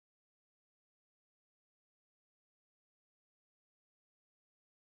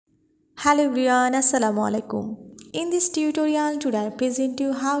Hello everyone, Assalamu alaikum. In this tutorial today I present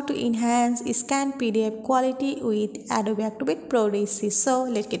you how to enhance scan PDF quality with Adobe Acrobat Pro DC. So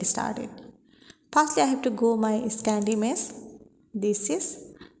let's get started. Firstly I have to go my scanned image. This is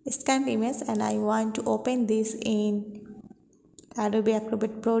scanned image and I want to open this in Adobe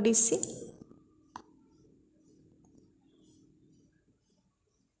Acrobat Pro DC.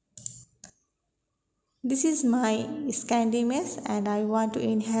 This is my scanned image and I want to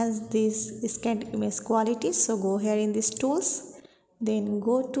enhance this scanned image quality. So go here in this tools, then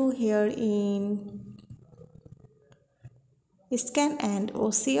go to here in scan and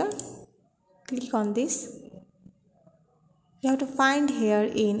OCR. Click on this. You have to find here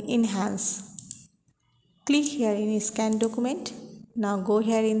in enhance. Click here in scan document. Now go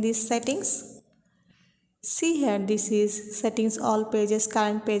here in this settings. See here, this is settings all pages,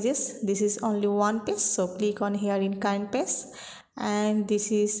 current pages. This is only one page, so click on here in current page, and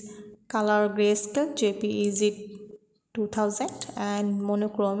this is color grayscale JPEG 2000 and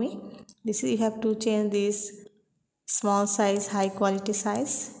monochrome. This is, you have to change this small size, high quality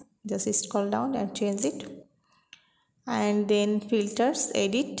size. Just scroll down and change it, and then filters,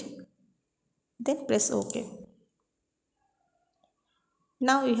 edit, then press OK.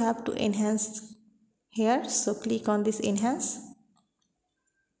 Now you have to enhance here, so click on this enhance.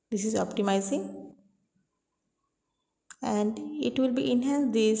 This is optimizing and it will be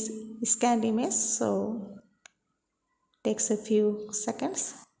enhance this scanned image, so takes a few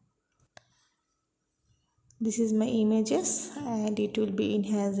seconds. This is my images and it will be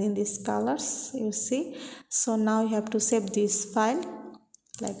enhancing these colors, you see. So now you have to save this file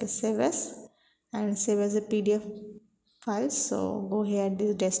like a save as and save as a PDF file. So go here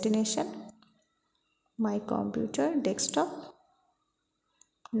this destination, my computer desktop.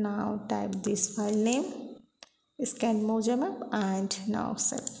 Now type this file name, scanned mojo map, and now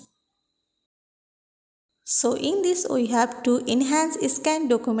save. So in this we have to enhance scanned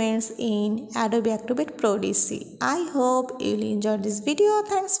documents in Adobe Acrobat Pro DC. I hope you will enjoy this video.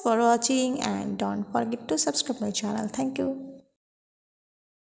 Thanks for watching and don't forget to subscribe my channel. Thank you.